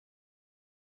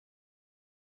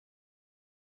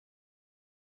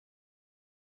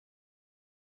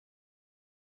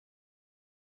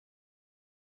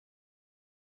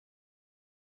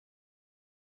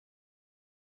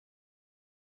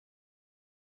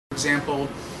example,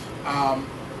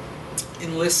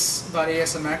 in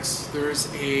lists.asmx,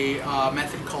 there's a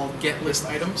method called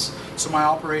getListItems. So my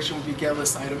operation would be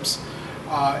getListItems.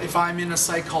 If I'm in a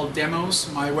site called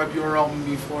demos, my web URL would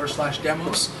be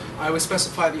 /demos. I would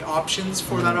specify the options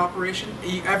for that operation.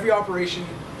 Every operation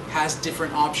has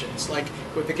different options. Like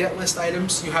with the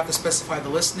getListItems, you have to specify the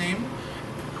list name.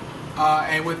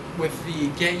 And with the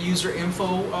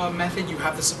getUserInfo method, you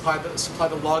have to supply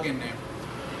the login name.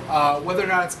 Whether or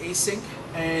not it's async,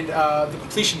 and the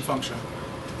completion function.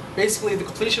 Basically, the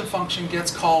completion function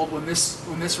gets called when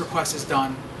this request is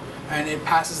done, and it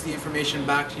passes the information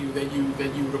back to you that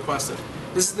you requested.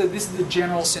 This is the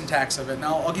general syntax of it.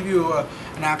 Now I'll give you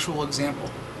an actual example.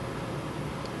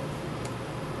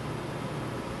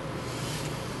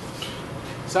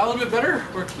 Is that a little bit better,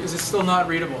 or is it still not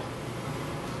readable?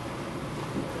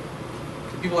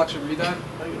 Can people actually read that?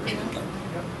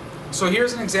 So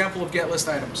here's an example of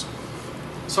getListItems.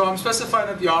 So I'm specifying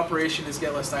that the operation is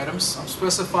getListItems. I'm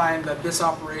specifying that this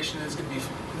operation is going to be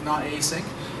not async,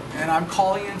 and I'm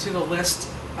calling into the list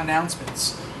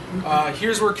announcements.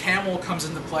 Here's where camel comes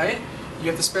into play. You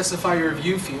have to specify your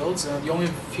view fields. The only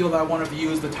field I want to view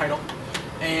is the title.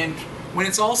 And when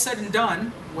it's all said and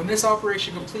done, when this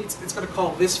operation completes, it's going to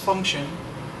call this function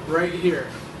right here.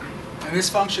 And this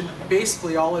function,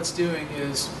 basically all it's doing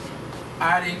is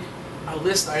adding a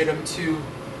list item to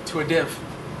a div.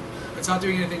 It's not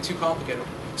doing anything too complicated.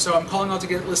 So I'm calling out to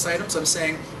getListItems. I'm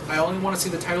saying I only want to see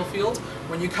the title field.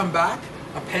 When you come back,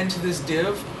 append to this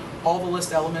div all the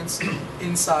list elements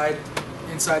inside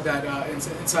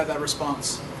that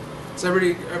response. Does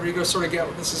everybody go sort of get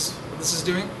what this is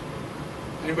doing?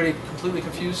 Anybody completely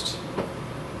confused?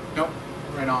 Nope.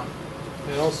 Right on.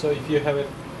 And also, if you have an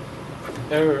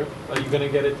error, you're gonna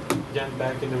get it again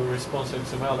back in the response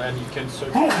XML, and you can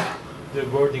search the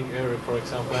wording error, for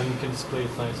example, and you can display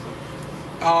it nicely.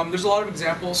 There's a lot of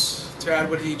examples to add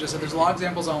what he just said. There's a lot of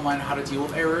examples online on how to deal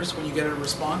with errors when you get a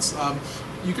response.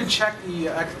 You can check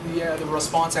the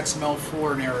response XML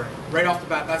for an error. Right off the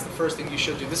bat, that's the first thing you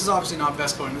should do. This is obviously not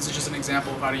best coding. This is just an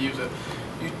example of how to use it.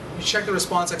 You check the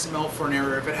response XML for an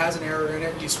error. If it has an error in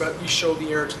it, you show the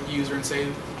error to the user and say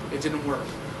it didn't work.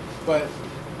 But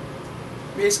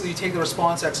basically, you take the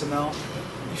response XML,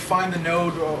 you find the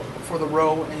node for the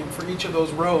row, and for each of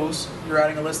those rows, you're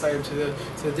adding a list item to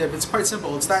the div. It's quite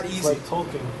simple. It's that easy. It's like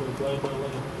talking with line by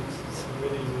line. It's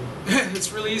really easy.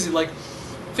 It's really easy. Like,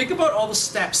 think about all the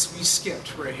steps we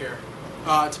skipped right here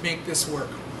to make this work.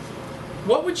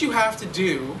 What would you have to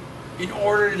do in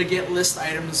order to get list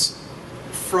items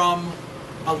from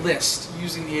a list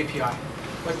using the API?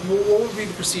 Like, what would be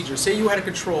the procedure? Say you had a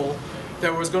control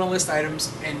that was going to list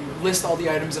items and list all the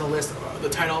items in a list, the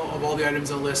title of all the items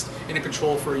in a list in a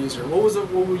control for a user. What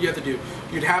would you have to do?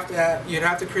 You'd have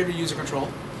to create a user control.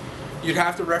 You'd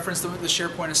have to reference the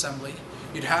SharePoint assembly.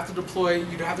 You'd have to deploy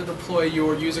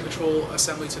your user control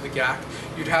assembly to the GAC.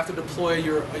 You'd have to deploy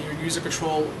your user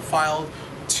control file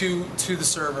to the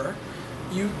server.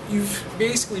 You've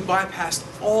basically bypassed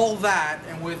all that,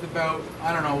 and with about,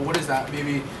 I don't know, what is that,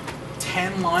 maybe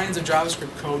 10 lines of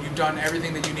JavaScript code, you've done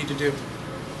everything that you need to do.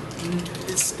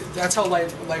 That's how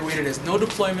lightweight it is. No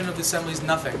deployment of the assemblies,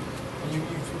 nothing. You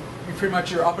pretty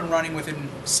much, you're up and running within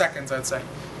seconds, I'd say.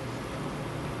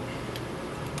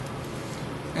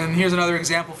 And here's another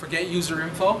example for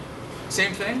getUserInfo.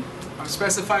 Same thing. I'm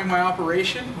specifying my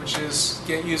operation, which is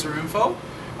getUserInfo.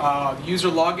 The user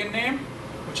login name,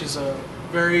 which is a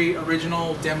very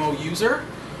original demo user.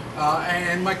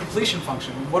 And my completion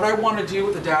function. What I want to do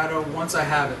with the data once I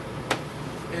have it.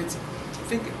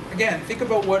 Think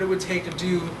about what it would take to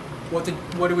do, what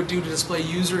it would do to display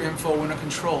user info in a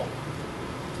control.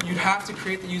 You'd have to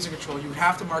create the user control. You'd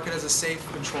have to mark it as a safe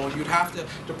control. You'd have to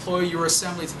deploy your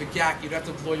assembly to the GAC. You'd have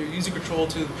to deploy your user control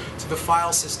to the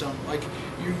file system. Like,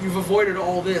 you've avoided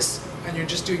all this, and you're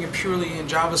just doing it purely in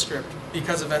JavaScript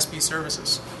because of SB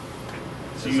services.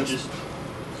 So you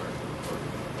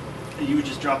would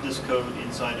just drop this code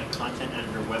inside a content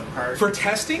editor web part? For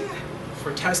testing?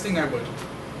 For testing, I would.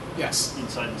 Yes.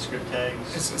 Inside the script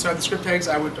tags? Inside the script tags,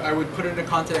 I would put it in a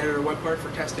content editor web part. For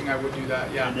testing, I would do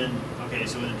that, yeah. And then, okay,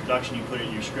 so in production, you put it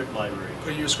in your script library. Put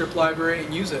it in your script library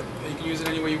and use it. And you can use it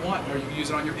any way you want, or you can use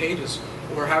it on your pages,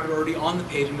 or have it already on the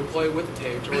page and deploy it with the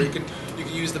page, or you can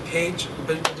use the page,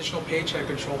 the additional page head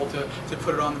control to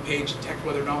put it on the page, detect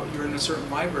whether or not you're in a certain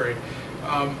library.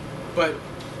 But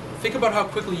think about how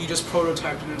quickly you just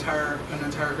prototyped an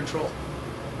entire control.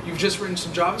 You've just written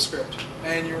some JavaScript,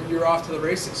 and you're off to the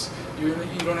races. You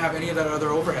don't have any of that other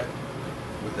overhead.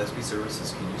 With SB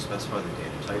services, can you specify the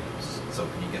data types? So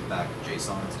can you get back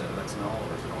JSON instead of XML,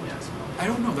 or is it only XML? I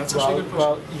don't know. That's actually a good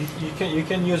Well, question. you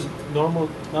can use normal,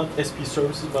 not SP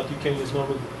services, but you can use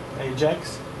normal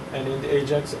AJAX, and in the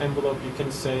AJAX envelope you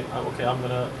can say, okay, I'm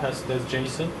gonna pass it as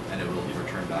JSON. And it will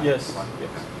return back. Yes. Okay.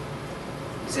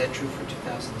 Is that true for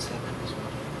 2007 as well?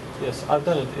 Yes, I've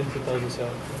done it in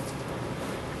 2007.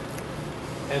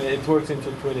 And it works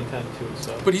until 2010 too.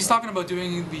 So. But he's talking about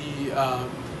doing the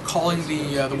calling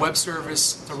the web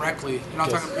service directly. You're not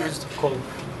Yes. talking. Call.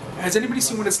 Has anybody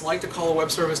seen what it's like to call a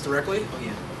web service directly? Oh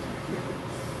yeah.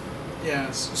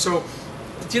 Yes. So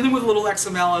dealing with a little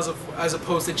XML as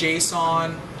opposed to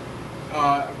JSON,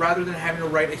 rather than having to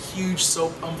write a huge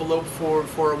SOAP envelope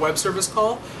for a web service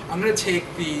call, I'm going to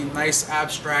take the nice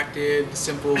abstracted,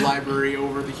 simple library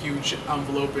over the huge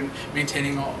envelope and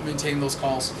maintaining those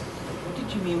calls. What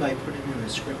did you mean by put it in a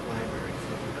script library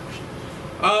for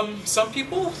production? Some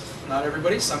people, not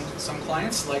everybody, some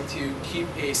clients like to keep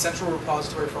a central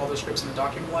repository for all their scripts in a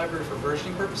document library for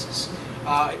versioning purposes.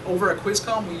 Over at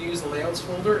KWizCom, we use the layouts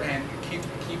folder and keep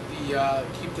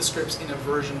the scripts in a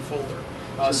version folder.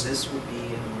 So this would be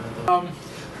in one of those.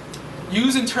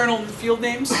 Use internal field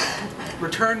names.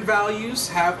 Return values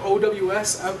have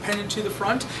OWS appended to the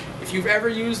front. If you've ever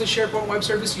used a SharePoint web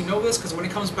service, you know this because when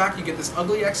it comes back, you get this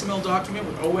ugly XML document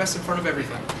with OS in front of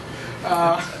everything.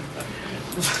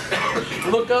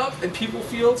 Lookup and people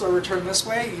fields are returned this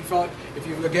way. If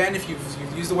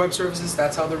you've used the web services,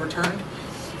 that's how they're returned.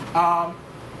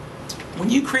 When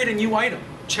you create a new item,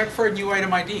 check for a new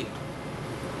item ID.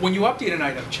 When you update an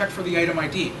item, check for the item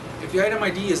ID. If the item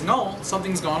ID is null,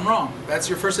 something's gone wrong. That's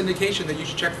your first indication that you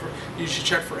should check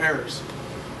for errors.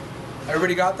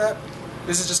 Everybody got that?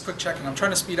 This is just quick checking. I'm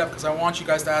trying to speed up because I want you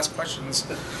guys to ask questions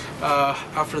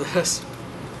after this.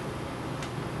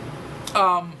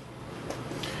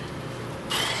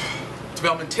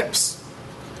 Development tips.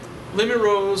 Limit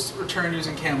rows returned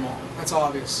using camel. That's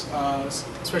obvious,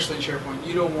 especially in SharePoint.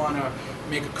 You don't want to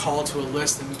make a call to a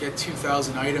list and get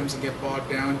 2,000 items and get bogged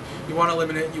down. You want to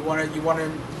limit it. You want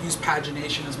to use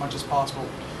pagination as much as possible.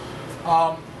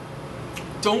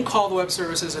 Don't call the web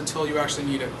services until you actually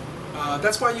need it.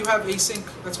 That's why you have async.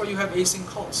 That's why you have async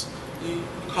calls. You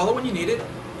call it when you need it.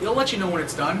 It'll let you know when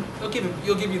it's done. You'll give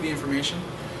you the information.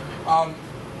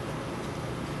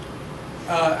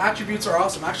 Attributes are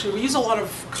awesome. Actually, we use a lot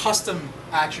of custom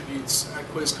attributes at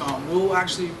KWizCom. We'll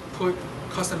actually put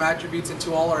custom attributes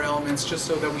into all our elements just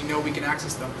so that we know we can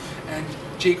access them. And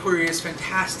jQuery is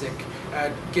fantastic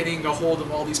at getting a hold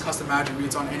of all these custom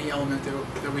attributes on any element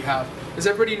that we have. Does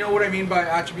everybody know what I mean by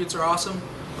attributes are awesome?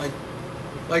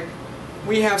 Like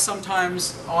we have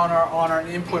sometimes on our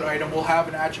input item, we'll have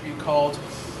an attribute called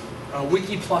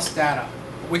Wiki Plus Data.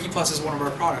 Wiki Plus is one of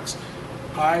our products.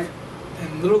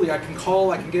 And literally I can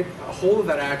get a hold of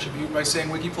that attribute by saying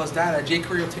Wiki Plus Data.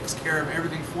 jQuery takes care of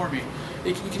everything for me.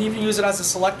 You can even use it as a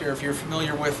selector if you're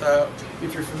familiar with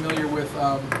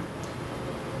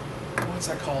what's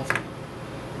that called?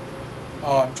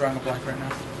 Oh, I'm drawing a blank right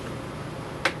now.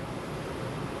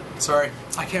 Sorry,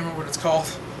 I can't remember what it's called.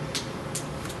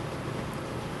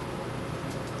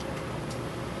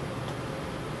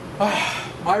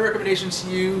 My recommendation to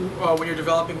you when you're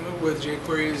developing with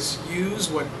jQuery is use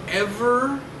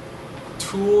whatever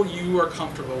tool you are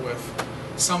comfortable with.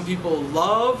 Some people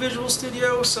love Visual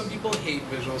Studio, some people hate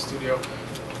Visual Studio.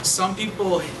 Some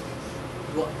people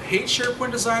hate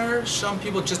SharePoint Designer, some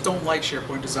people just don't like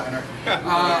SharePoint Designer.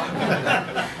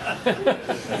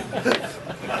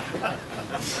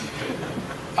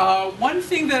 One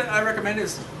thing that I recommend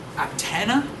is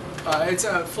Aptena. It's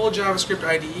a full JavaScript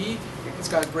IDE. It's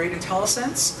got great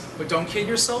IntelliSense, but don't kid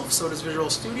yourself, so does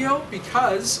Visual Studio,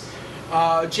 because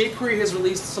jQuery has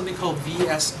released something called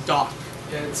VS Doc.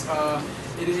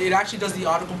 It actually does the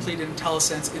autocomplete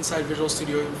IntelliSense inside Visual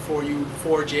Studio for you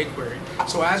for jQuery.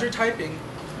 So as you're typing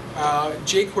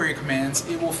jQuery commands,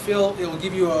 it will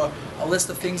give you a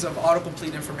list of things of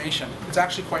autocomplete information. It's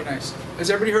actually quite nice. Has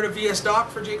everybody heard of VS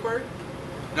Doc for jQuery?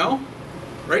 No?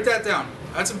 Write that down.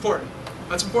 That's important.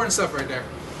 That's important stuff right there.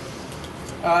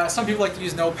 Some people like to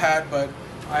use Notepad, but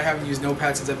I haven't used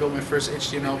Notepad since I built my first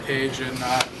HTML page, and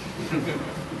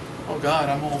oh god,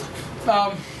 I'm old.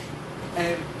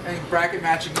 And bracket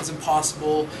matching is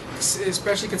impossible,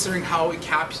 especially considering how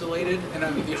encapsulated and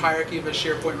the hierarchy of a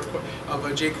SharePoint of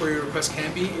a jQuery request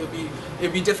can be.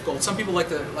 It'd be difficult. Some people like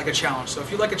a challenge. So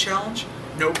if you like a challenge,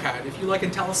 Notepad. If you like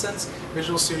IntelliSense,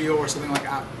 Visual Studio, or something like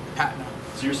Aptena.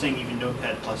 So you're saying even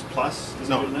Notepad++ is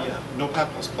No, good enough? yeah, Notepad++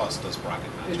 does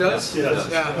bracket matching. It does? Yeah, it does.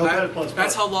 Yeah. Notepad++.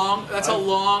 That's how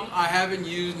long I haven't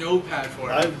used Notepad for.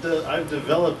 I've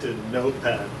developed in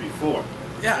Notepad before.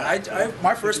 Yeah,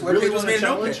 my first web Really page was want a made in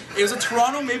Notepad. challenge? It was a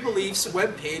Toronto Maple Leafs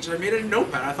web page, and I made it in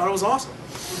Notepad. I thought it was awesome.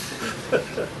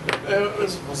 It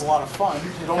was a lot of fun.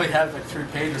 It only had like 3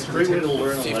 pages. Great way to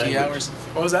learn a 50 language. hours.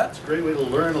 What was that? It's a great way to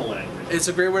learn a language. It's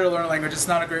a great way to learn a language. It's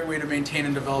not a great way to maintain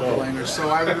and develop a No. language. So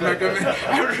I would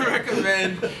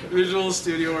recommend Visual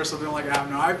Studio or something like that.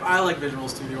 No, I like Visual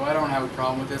Studio. I don't have a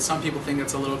problem with it. Some people think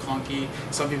it's a little clunky.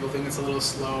 Some people think it's a little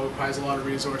slow. It requires a lot of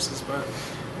resources. But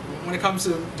when it comes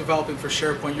to developing for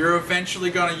SharePoint, you're eventually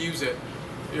going to use it.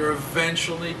 You're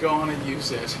eventually going to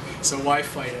use it. So why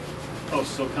fight it? Oh,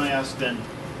 so can I ask then,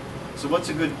 so what's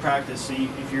a good practice? So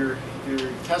if you're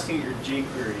testing your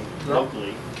jQuery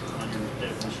locally on your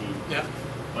dev machine, Yeah.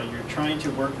 but you're trying to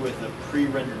work with a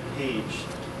pre-rendered page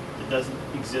that doesn't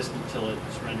exist until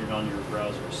it's rendered on your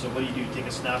browser. So what do? Take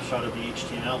a snapshot of the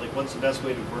HTML? Like, what's the best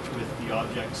way to work with the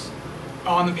objects?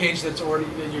 On the page that you're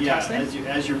testing?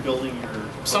 as you're building your...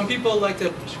 Some people like to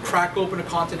crack open a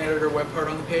content editor web part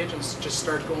on the page and just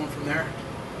start going from there.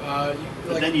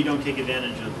 But then you don't take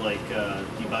advantage of like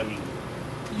debugging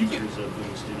You features of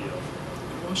Visual Studio.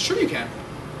 Well, sure you can.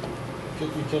 You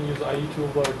can use IE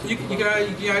toolbar. To You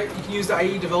can use the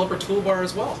IE developer toolbar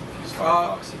as well. Use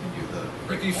Firefox, you can do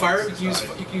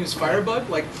the. You can use Firebug.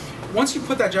 Like once you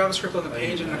put that JavaScript on the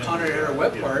page in a content editor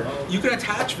web part, you can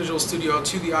attach Visual Studio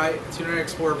to the Internet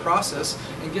Explorer process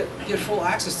and get full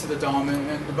access to the DOM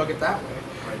and debug it that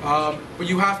way. But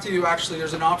you have to actually.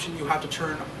 There's an option you have to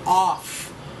turn off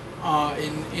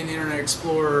in Internet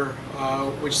Explorer,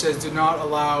 which says do not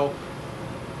allow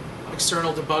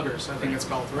external debuggers. I think it's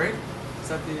called, right? Is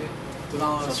that the do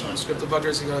not allow external script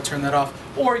debuggers? You got to turn that off,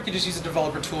 or you can just use a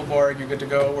developer toolbar and you're good to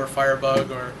go, or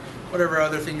Firebug, or whatever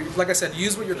other thing. Like I said,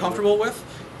 use what you're comfortable with.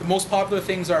 The most popular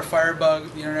things are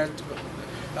Firebug, the Internet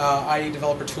IE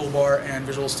developer toolbar, and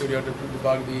Visual Studio to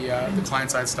debug the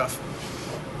client-side stuff.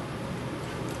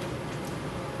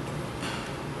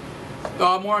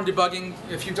 More on debugging.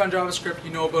 If you've done JavaScript,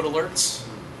 you know about alerts.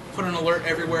 Put an alert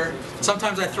everywhere.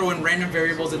 Sometimes I throw in random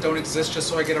variables that don't exist just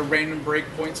so I get a random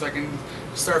breakpoint so I can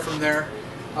start from there.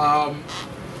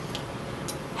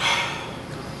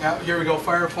 Yeah, here we go.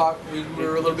 Firefox.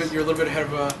 You're a little bit ahead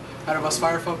of us.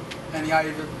 Firefox and the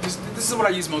IE. This is what I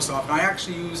use most often. I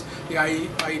actually use the IE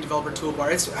developer toolbar.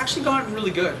 It's actually gotten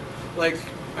really good. Like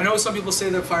I know some people say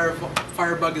that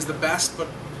Firebug is the best, but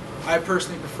I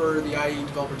personally prefer the IE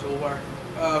developer toolbar.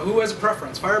 Who has a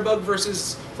preference? Firebug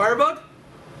versus Firebug?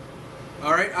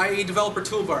 All right, IE developer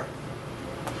toolbar.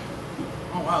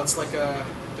 Oh wow, it's like the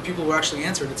people who actually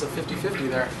answered. It's a 50-50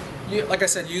 there. Like I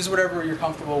said, use whatever you're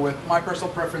comfortable with. My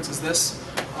personal preference is this,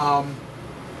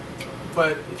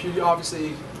 but if you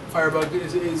obviously Firebug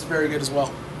is very good as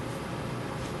well.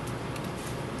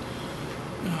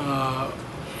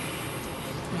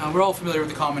 We're all familiar with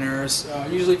the common errors.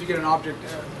 Usually, if you get an object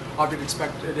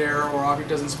expected error or object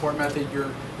doesn't support method, your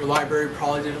library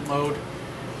probably didn't load.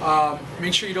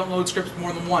 Make sure you don't load scripts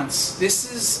more than once.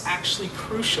 This is actually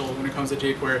crucial when it comes to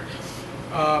jQuery.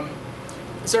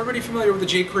 Is everybody familiar with the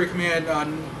jQuery command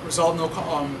resolve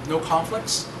no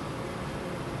conflicts?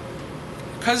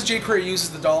 Because jQuery uses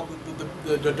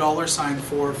the dollar sign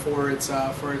for its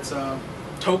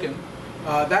token,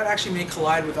 that actually may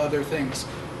collide with other things.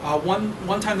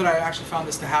 One time that I actually found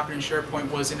this to happen in SharePoint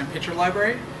was in a picture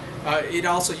library. It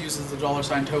also uses the dollar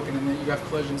sign token, and then you have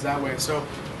collisions that way. So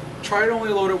try to only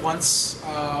load it once.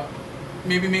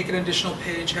 Maybe make an additional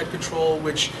page head control,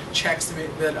 which checks to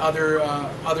make that other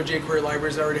jQuery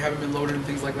libraries already haven't been loaded and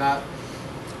things like that.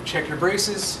 Check your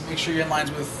braces. Make sure you're in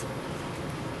lines with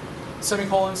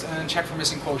semicolons, and then check for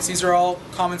missing quotes. These are all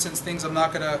common sense things. I'm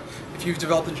not gonna. If you've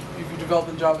developed in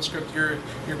JavaScript,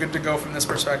 you're good to go from this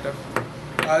perspective.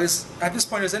 At this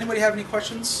point, does anybody have any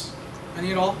questions?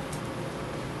 Any at all?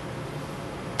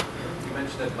 You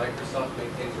mentioned that Microsoft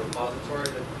maintains a repository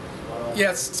that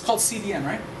Yeah, it's called CDN,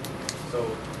 right?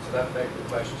 So that begs the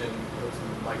question, what's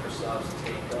Microsoft's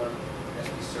take on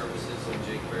SP services and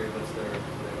jQuery? What's their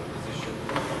position?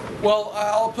 Well,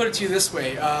 I'll put it to you this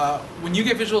way. When you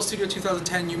get Visual Studio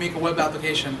 2010, you make a web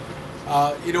application.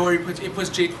 It puts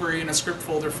jQuery in a script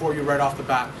folder for you right off the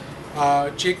bat.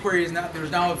 jQuery is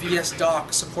there's now a VS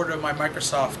Doc supported by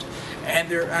Microsoft, and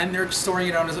they're storing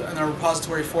it on a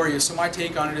repository for you. So my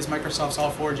take on it is Microsoft's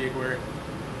all for jQuery.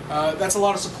 That's a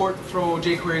lot of support to throw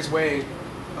jQuery's way,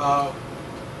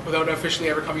 without officially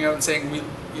ever coming out and saying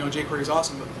jQuery is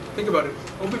awesome. But think about it: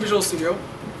 open Visual Studio,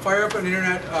 fire up an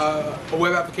a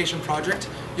web application project.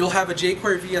 You'll have a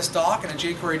jQuery VS Doc and a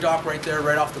jQuery doc right there,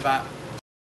 right off the bat.